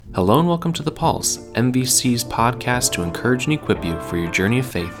Hello and welcome to The Pulse, MVC's podcast to encourage and equip you for your journey of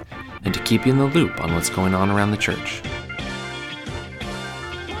faith and to keep you in the loop on what's going on around the church.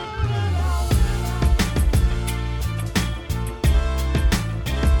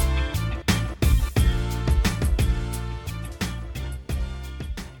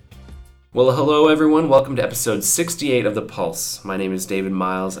 Well, hello everyone. Welcome to episode 68 of The Pulse. My name is David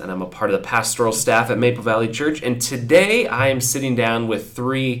Miles, and I'm a part of the pastoral staff at Maple Valley Church. And today I am sitting down with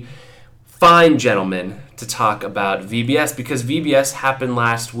three fine gentlemen to talk about VBS, because VBS happened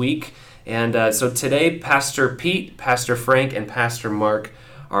last week. And so today, Pastor Pete, Pastor Frank, and Pastor Mark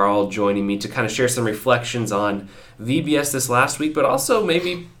are all joining me to kind of share some reflections on VBS this last week, but also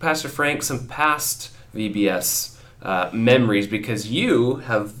maybe, Pastor Frank, some past VBS memories, because you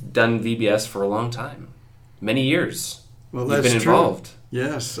have done VBS for a long time, many years. Well, You've that's been involved. True.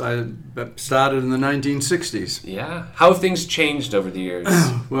 Yes, I started in the 1960s. Yeah. How have things changed over the years?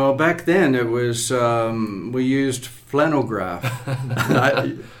 Well, back then it was, we used flannel graph.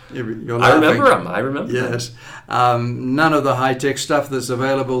 I remember them. Yes. None of the high-tech stuff that's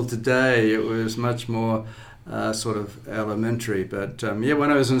available today. It was much more sort of elementary. But when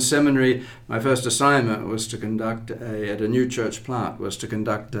I was in seminary, my first assignment was to conduct at a new church plant, was to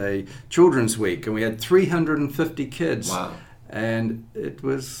conduct a children's week. And we had 350 kids. Wow. And it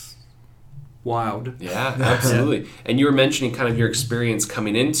was wild. Yeah, absolutely. And you were mentioning kind of your experience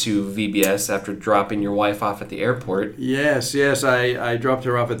coming into VBS after dropping your wife off at the airport. Yes. I dropped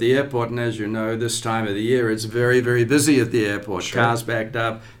her off at the airport, and as you know, this time of the year, it's very, very busy at the airport. Sure. Cars backed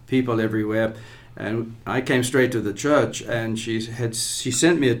up, people everywhere. And I came straight to the church, and she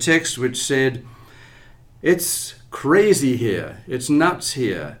sent me a text which said, "It's crazy here. It's nuts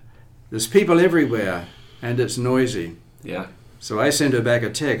here. There's people everywhere, and it's noisy." Yeah. So I sent her back a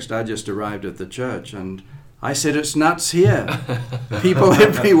text. I just arrived at the church, and I said, "It's nuts here. People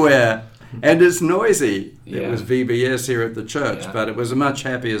everywhere, and it's noisy." Yeah. It was VBS here at the church, but it was a much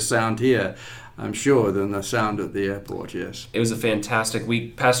happier sound here, I'm sure, than the sound at the airport, yes. It was a fantastic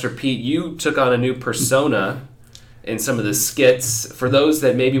week. Pastor Pete, you took on a new persona in some of the skits. For those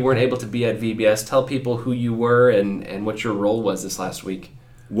that maybe weren't able to be at VBS, tell people who you were and what your role was this last week.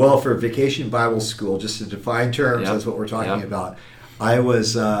 Well, for Vacation Bible School, just to define terms, that's what we're talking about. I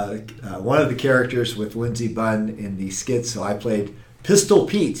was one of the characters with Lindsey Bunn in the skit, so I played Pistol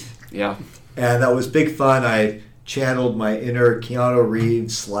Pete. Yeah. And that was big fun. I channeled my inner Keanu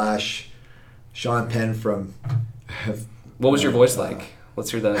Reeves / Sean Penn from... What was your voice like?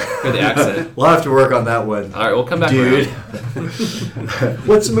 Let's hear the accent. We'll have to work on that one. All right, we'll come back Dude. around.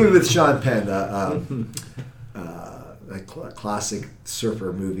 What's the movie with Sean Penn? A classic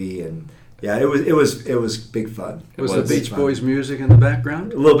surfer movie, and it was big fun. Was the Beach Boys music in the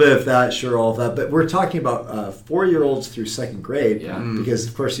background? A little bit of that, sure, all of that. But we're talking about 4-year-olds through second grade, because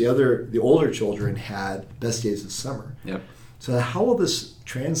of course the older children had Best Days of Summer. Yep. So how will this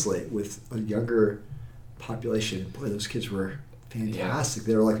translate with a younger population? Boy, those kids were fantastic.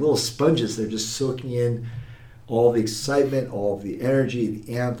 They were like little sponges. They're just soaking in all the excitement, all of the energy,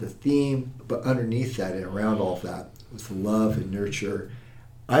 the amp, the theme, but underneath that and around all of that was the love and nurture.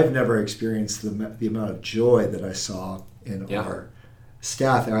 I've never experienced the amount of joy that I saw in our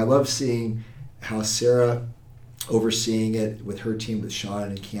staff. And I love seeing how Sarah, overseeing it with her team, with Sean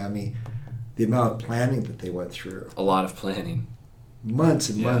and Cammie, the amount of planning that they went through. A lot of planning. Months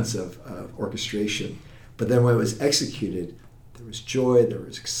and months of orchestration. But then when it was executed, there was joy, there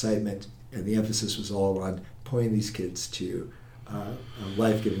was excitement, and the emphasis was all on pointing these kids to a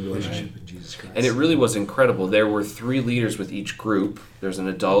life-giving relationship with Jesus Christ. And it really was incredible. There were 3 leaders with each group. There's an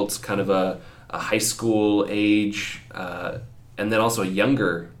adult, kind of a high school age, and then also a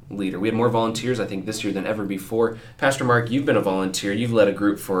younger leader. We had more volunteers, I think, this year than ever before. Pastor Mark, you've been a volunteer. You've led a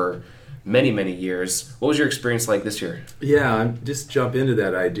group for many, many years. What was your experience like this year? Yeah, just jump into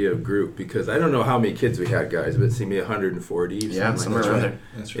that idea of group, because I don't know how many kids we had, guys, but it seemed to be 140. Yeah, somewhere around there.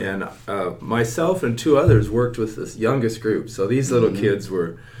 That's right. And myself and 2 others worked with this youngest group. So these little kids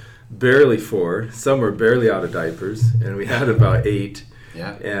were barely 4. Some were barely out of diapers, and we had about 8.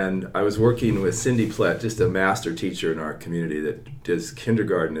 Yeah. And I was working with Cindy Plett, just a master teacher in our community that does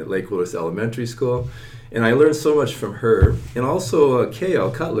kindergarten at Lake Willis Elementary School. And I learned so much from her, and also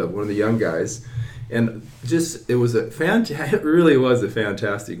K.L. Cutlip, one of the young guys. And just, it really was a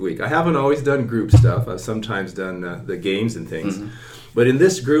fantastic week. I haven't always done group stuff. I've sometimes done the games and things. Mm-hmm. But in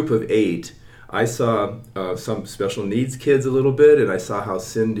this group of 8, I saw some special needs kids a little bit, and I saw how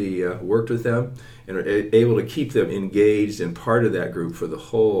Cindy worked with them and were able to keep them engaged and part of that group for the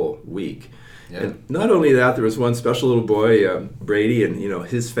whole week. Yeah. And not only that, there was one special little boy, Brady, and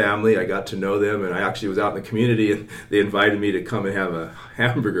his family. I got to know them, and I actually was out in the community, and they invited me to come and have a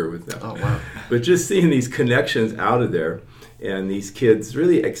hamburger with them. Oh, wow. But just seeing these connections out of there, and these kids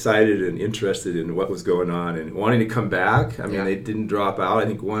really excited and interested in what was going on and wanting to come back. I mean, they didn't drop out. I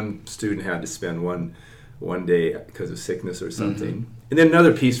think one student had to spend one day because of sickness or something. Mm-hmm. And then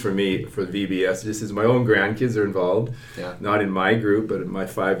another piece for me for the VBS, just as my own grandkids are involved, not in my group, but my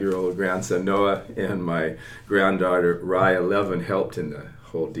 5-year-old grandson Noah and my granddaughter Raya 11 helped in the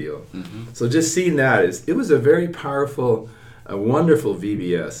whole deal. Mm-hmm. So just seeing that, it was a very powerful, a wonderful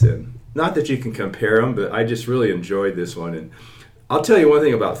VBS. And not that you can compare them, but I just really enjoyed this one. And I'll tell you one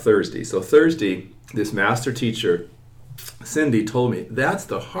thing about Thursday. So Thursday, this master teacher, Cindy, told me that's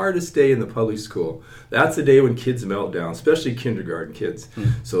the hardest day in the public school. That's the day when kids melt down, especially kindergarten kids.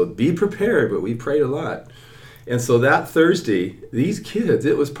 So be prepared, but we prayed a lot. And so that Thursday, these kids,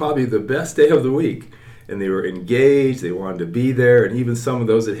 it was probably the best day of the week. And they were engaged, they wanted to be there, and even some of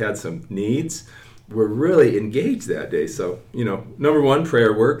those that had some needs were really engaged that day. So, number one,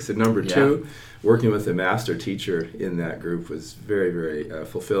 prayer works, and number two, working with the master teacher in that group was very, very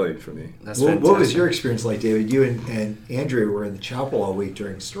fulfilling for me. That's fantastic. What was your experience like, David? You and Andrea were in the chapel all week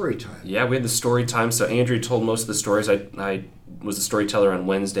during story time. Yeah, we had the story time. So Andrea told most of the stories. I was a storyteller on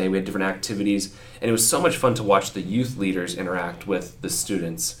Wednesday. We had different activities, and it was so much fun to watch the youth leaders interact with the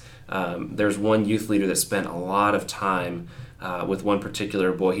students. There's one youth leader that spent a lot of time with one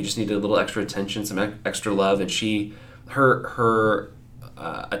particular boy. He just needed a little extra attention, some extra love, and her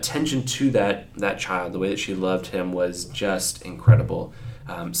attention to that child, the way that she loved him, was just incredible.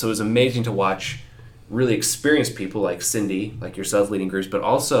 So it was amazing to watch really experienced people like Cindy, like yourself, leading groups, but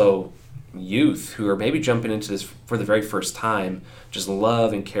also youth who are maybe jumping into this for the very first time, just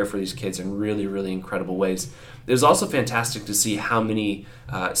love and care for these kids in really, really incredible ways. It was also fantastic to see how many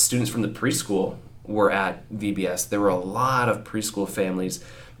students from the preschool were at VBS. There were a lot of preschool families,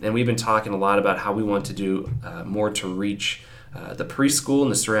 and we've been talking a lot about how we want to do more to reach the preschool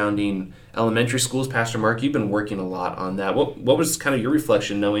and the surrounding elementary schools. Pastor Mark, you've been working a lot on that. What was kind of your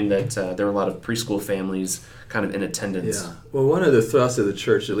reflection knowing that there were a lot of preschool families kind of in attendance? Yeah. Well, one of the thrusts of the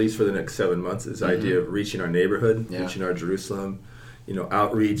church, at least for the next 7 months, is the idea of reaching our neighborhood, reaching our Jerusalem,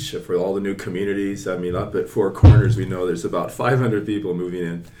 outreach for all the new communities. I mean, up at Four Corners, we know there's about 500 people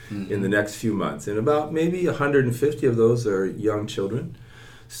moving in the next few months, and about maybe 150 of those are young children.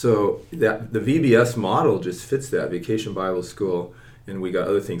 So that the VBS model just fits that, Vacation Bible School, and we got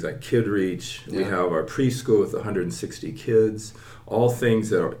other things like Kid Reach. We have our preschool with 160 kids, all things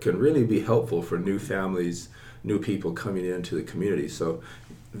that can really be helpful for new families, new people coming into the community. So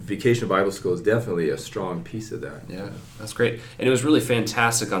Vacation Bible School is definitely a strong piece of that. Yeah, that's great. And it was really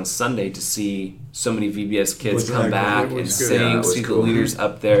fantastic on Sunday to see so many VBS kids come back and sing, see the leaders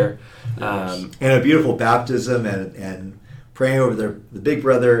up there. And a beautiful baptism and praying over the big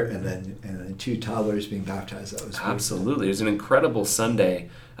brother and then 2 toddlers being baptized. That was absolutely. It was an incredible Sunday.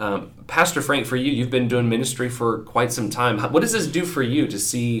 Pastor Frank, for you, you've been doing ministry for quite some time. What does this do for you to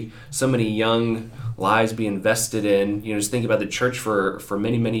see so many young lives be invested in, just think about the church for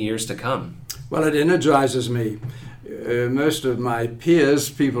many, many years to come? Well, it energizes me. Most of my peers,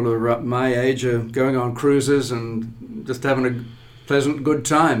 people who are my age, are going on cruises and just having a pleasant, good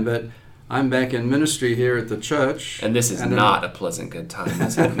time. But I'm back in ministry here at the church. And this is not a pleasant good time,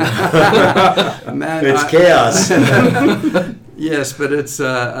 is it? Man, it's chaos. Yes, but it's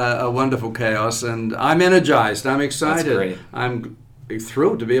a wonderful chaos, and I'm energized. I'm excited. That's great. I'm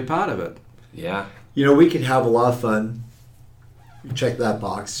thrilled to be a part of it. Yeah. We can have a lot of fun. Check that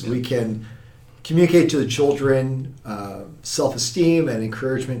box. We can communicate to the children self-esteem and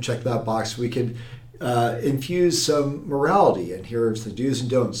encouragement. Check that box. We can infuse some morality, and here's the do's and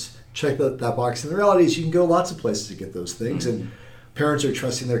don'ts. Check that box. And the reality is you can go lots of places to get those things. Mm-hmm. And parents are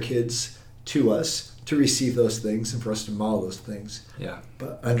trusting their kids to us to receive those things and for us to model those things. Yeah.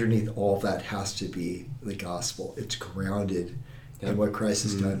 But underneath all that has to be the gospel. It's grounded in what Christ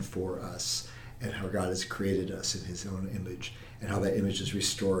has done for us and how God has created us in his own image and how that image is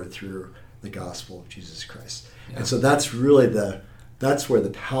restored through the gospel of Jesus Christ. Yeah. And so that's really that's where the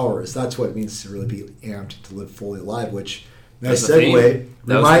power is. That's what it means to really be amped to live fully alive, which nice segue.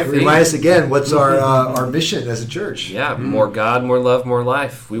 Remind us again, what's our mission as a church? Yeah, more God, more love, more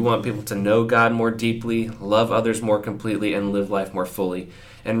life. We want people to know God more deeply, love others more completely, and live life more fully.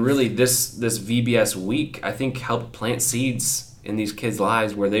 And really, this VBS week, I think, helped plant seeds in these kids'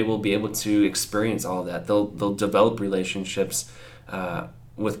 lives where they will be able to experience all of that. They'll develop relationships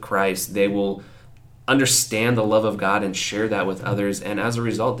with Christ. They will understand the love of God and share that with others. And as a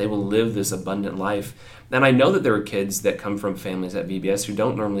result, they will live this abundant life. And I know that there are kids that come from families at VBS who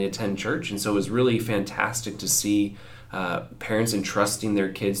don't normally attend church. And so it was really fantastic to see parents entrusting their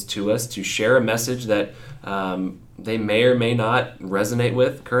kids to us to share a message that they may or may not resonate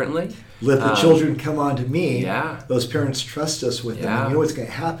with currently. Let the children come on to me. Yeah. Those parents trust us with them. And you know what's going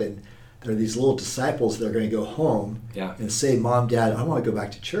to happen? There are these little disciples that are going to go home and say, Mom, Dad, I want to go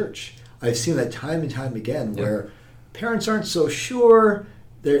back to church. I've seen that time and time again where parents aren't so sure.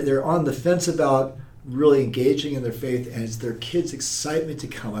 They're on the fence about really engaging in their faith, and it's their kids' excitement to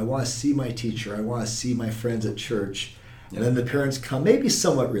come. I want to see my teacher. I want to see my friends at church. And then the parents come, maybe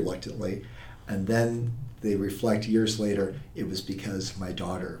somewhat reluctantly, and then they reflect years later, it was because my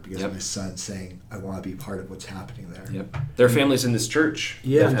daughter, because my son saying, I want to be part of what's happening there. Yep. There are families in this church.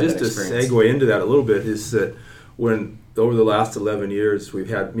 Yeah, and just to segue into that a little bit is that when over the last 11 years we've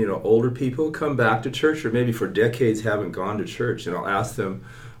had older people come back to church, or maybe for decades haven't gone to church, and I'll ask them,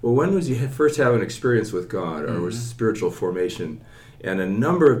 well, when was you first have an experience with God or with spiritual formation? And a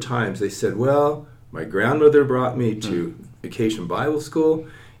number of times they said, well, my grandmother brought me to Vacation Bible School,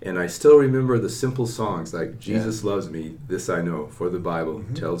 and I still remember the simple songs like Jesus loves me, this I know, for the Bible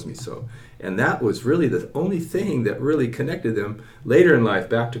tells me so. And that was really the only thing that really connected them later in life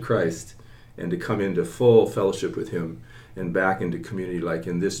back to Christ and to come into full fellowship with Him and back into community like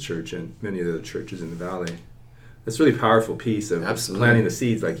in this church and many of the other churches in the valley. That's a really powerful piece of planting the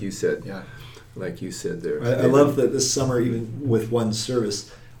seeds, like you said. Yeah. Like you said there. I love that this summer, even with one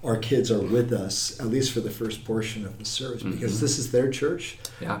service, our kids are with us, at least for the first portion of the service, because this is their church.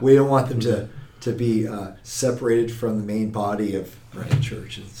 Yeah. We don't want them to be separated from the main body of the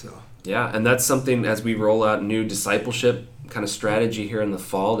church. And so. Yeah, and that's something as we roll out new discipleship kind of strategy here in the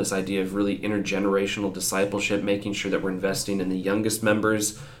fall, this idea of really intergenerational discipleship, making sure that we're investing in the youngest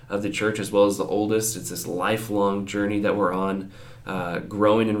members of the church as well as the oldest. It's this lifelong journey that we're on,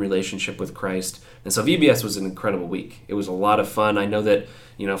 growing in relationship with Christ. And so VBS was an incredible week. It was a lot of fun. I know that,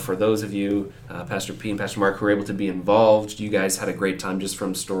 for those of you, Pastor P and Pastor Mark, who were able to be involved, you guys had a great time just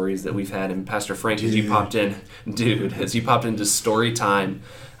from stories that we've had. And Pastor Frank, as you popped into story time,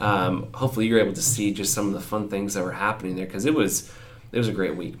 hopefully you're able to see just some of the fun things that were happening there, because it was a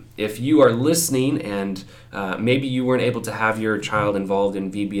great week. If you are listening and maybe you weren't able to have your child involved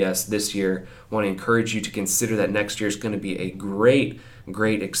in VBS this year, I want to encourage you to consider that next year is going to be a great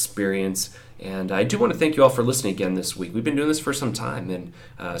experience. And I do want to thank you all for listening again this week. We've been doing this for some time,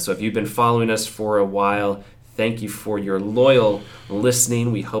 and so if you've been following us for a while, thank you for your loyal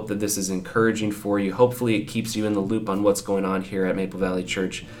listening. We hope that this is encouraging for you. Hopefully it keeps you in the loop on what's going on here at Maple Valley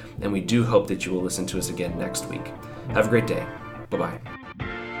Church, and we do hope that you will listen to us again next week. Have a great day. Bye-bye.